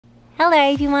Hello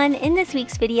everyone, in this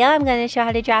week's video I'm going to show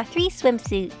how to draw 3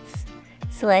 swimsuits.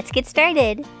 So let's get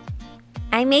started.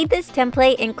 I made this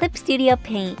template in Clip Studio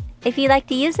Paint. If you'd like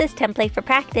to use this template for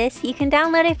practice, you can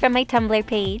download it from my Tumblr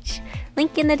page.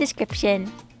 Link in the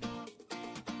description.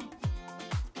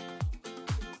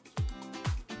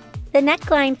 The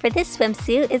neckline for this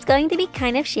swimsuit is going to be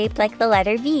kind of shaped like the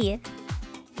letter V.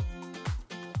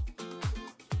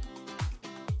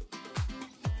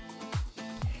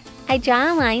 I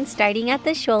draw a line starting at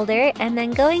the shoulder and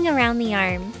then going around the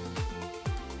arm.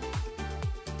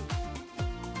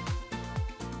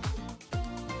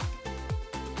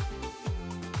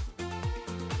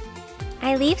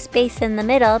 I leave space in the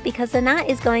middle because the knot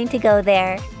is going to go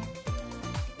there.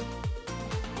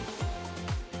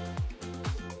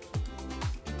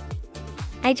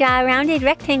 I draw a rounded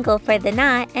rectangle for the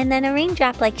knot and then a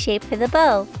raindrop-like shape for the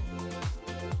bow.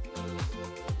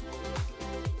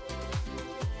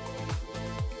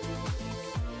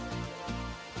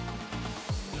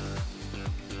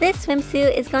 This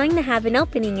swimsuit is going to have an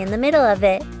opening in the middle of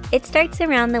it. It starts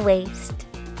around the waist.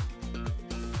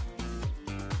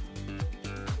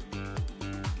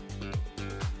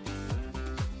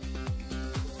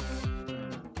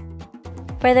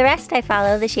 For the rest, I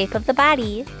follow the shape of the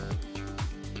body.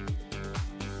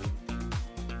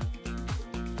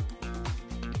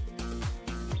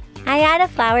 I add a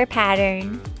flower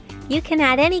pattern. You can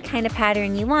add any kind of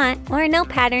pattern you want, or no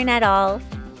pattern at all.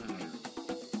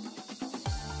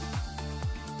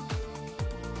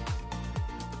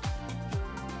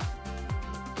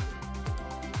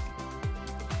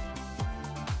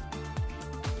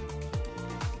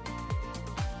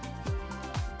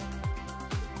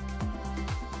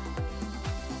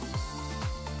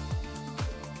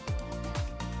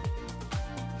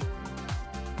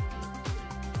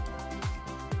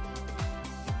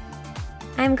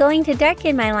 I'm going to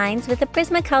darken my lines with a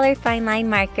Prismacolor fine line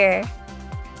marker.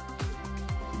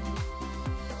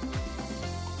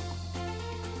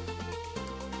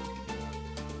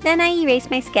 Then I erase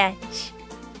my sketch.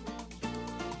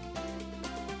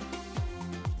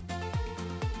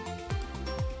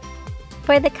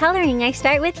 For the coloring, I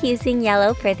start with using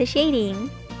yellow for the shading.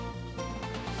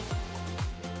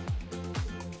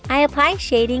 I apply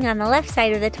shading on the left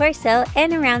side of the torso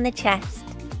and around the chest.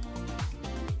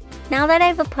 Now that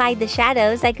I've applied the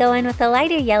shadows, I go in with a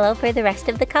lighter yellow for the rest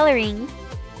of the coloring.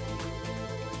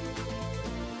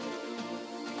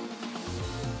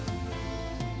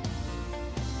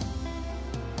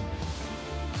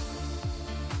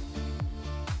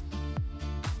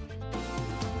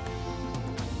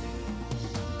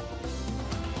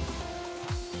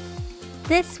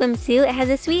 This swimsuit has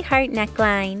a sweetheart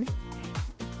neckline.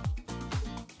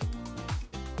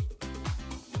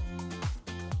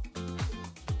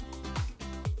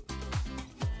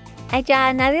 I draw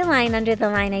another line under the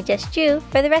line I just drew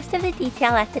for the rest of the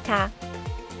detail at the top.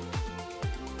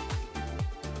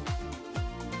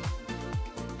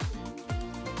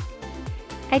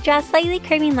 I draw slightly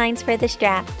curving lines for the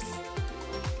straps.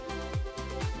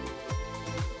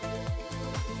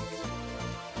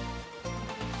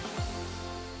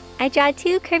 I draw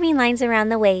 2 curving lines around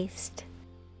the waist.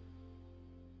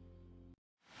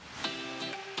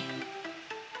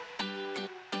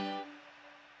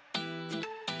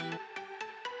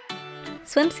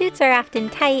 Swimsuits are often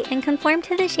tight and conform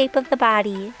to the shape of the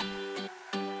body.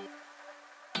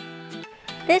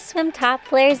 This swim top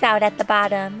flares out at the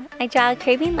bottom. I draw a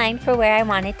curving line for where I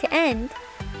want it to end.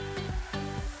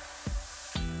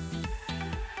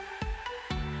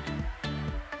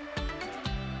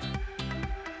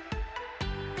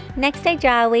 Next, I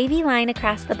draw a wavy line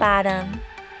across the bottom.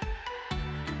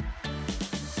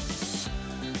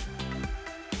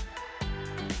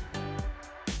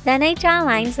 Then I draw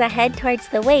lines that head towards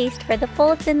the waist for the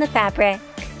folds in the fabric.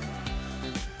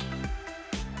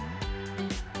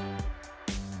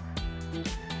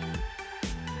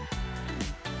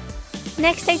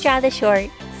 Next, I draw the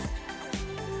shorts.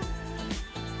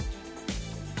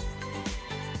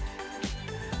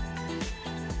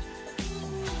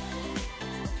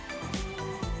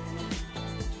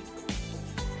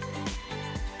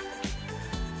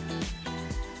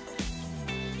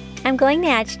 I'm going to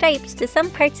add stripes to some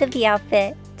parts of the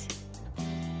outfit.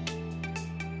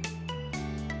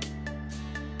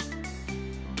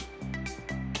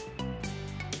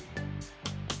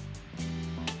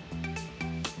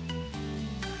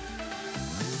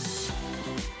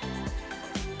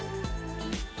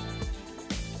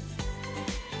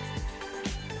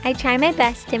 I try my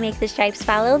best to make the stripes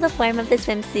follow the form of the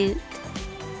swimsuit.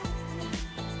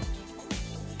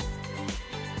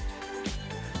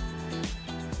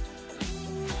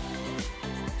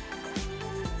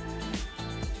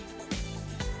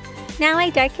 Now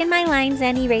I darken my lines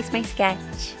and erase my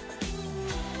sketch.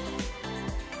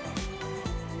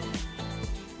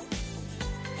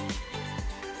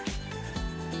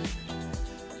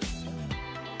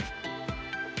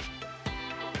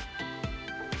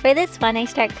 For this one, I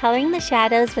start coloring the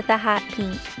shadows with a hot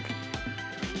pink.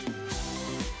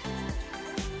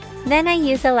 Then I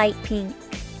use a light pink.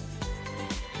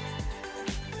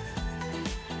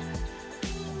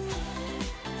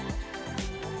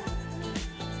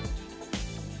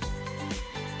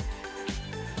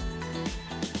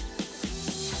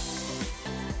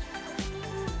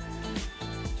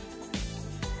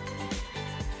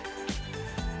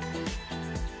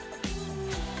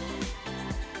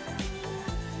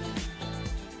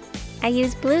 I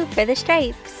use blue for the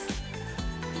stripes.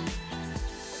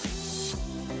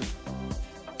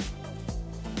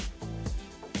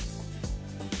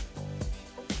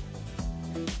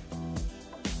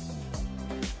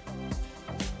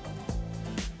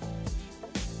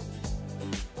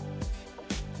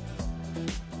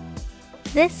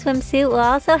 This swimsuit will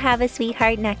also have a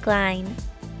sweetheart neckline.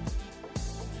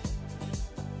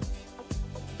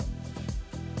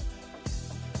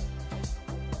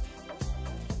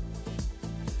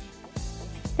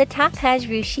 The top has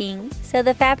ruching, so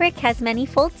the fabric has many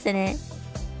folds in it.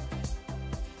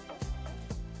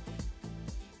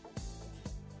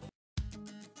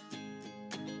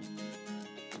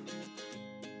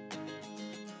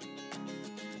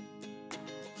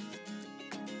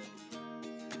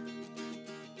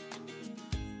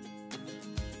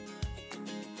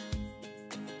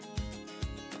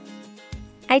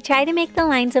 I try to make the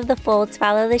lines of the folds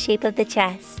follow the shape of the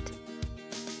chest.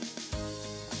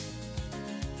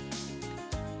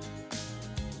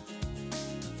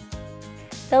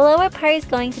 The lower part is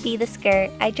going to be the skirt.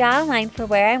 I draw a line for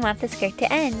where I want the skirt to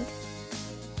end.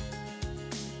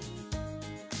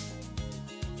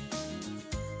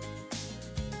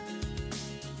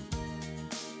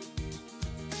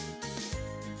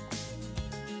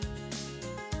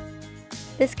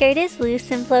 The skirt is loose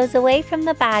and flows away from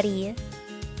the body.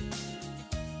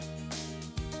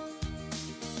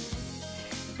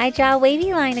 I draw a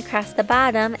wavy line across the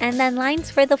bottom and then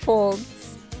lines for the folds.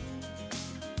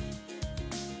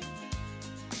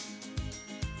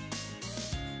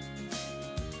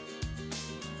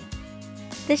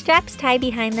 The straps tie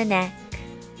behind the neck.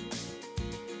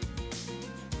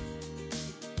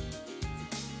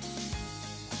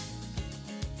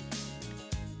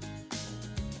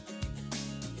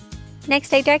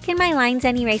 Next, I darken my lines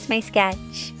and erase my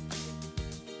sketch.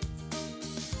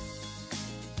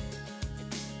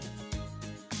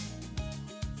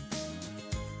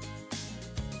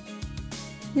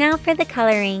 Now for the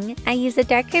coloring, I use a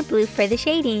darker blue for the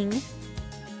shading.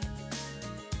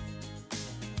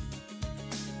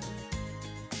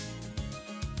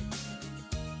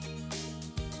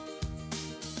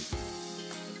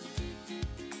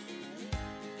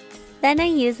 Then I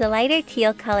use a lighter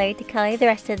teal color to color the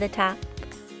rest of the top.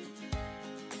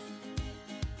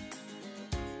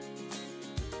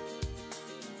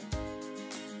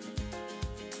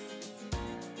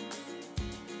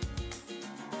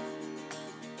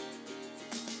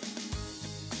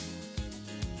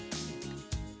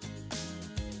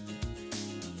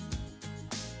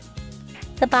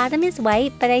 The bottom is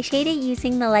white, but I shade it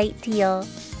using the light teal.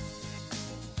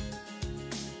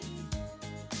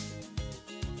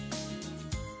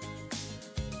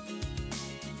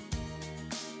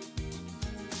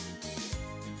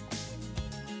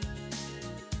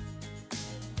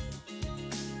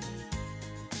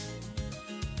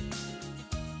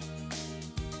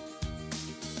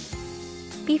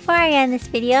 Before I end this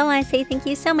video, I want to say thank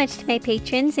you so much to my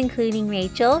patrons, including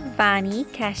Rachel,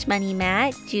 Vani, Cash Money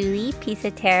Matt, Julie,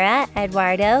 Pisa Terra,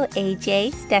 Eduardo,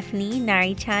 AJ, Stephanie,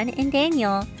 Nari-chan, and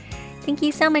Daniel. Thank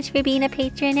you so much for being a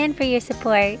patron and for your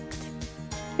support.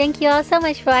 Thank you all so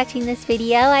much for watching this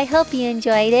video. I hope you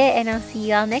enjoyed it, and I'll see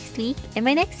you all next week in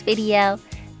my next video.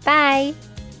 Bye!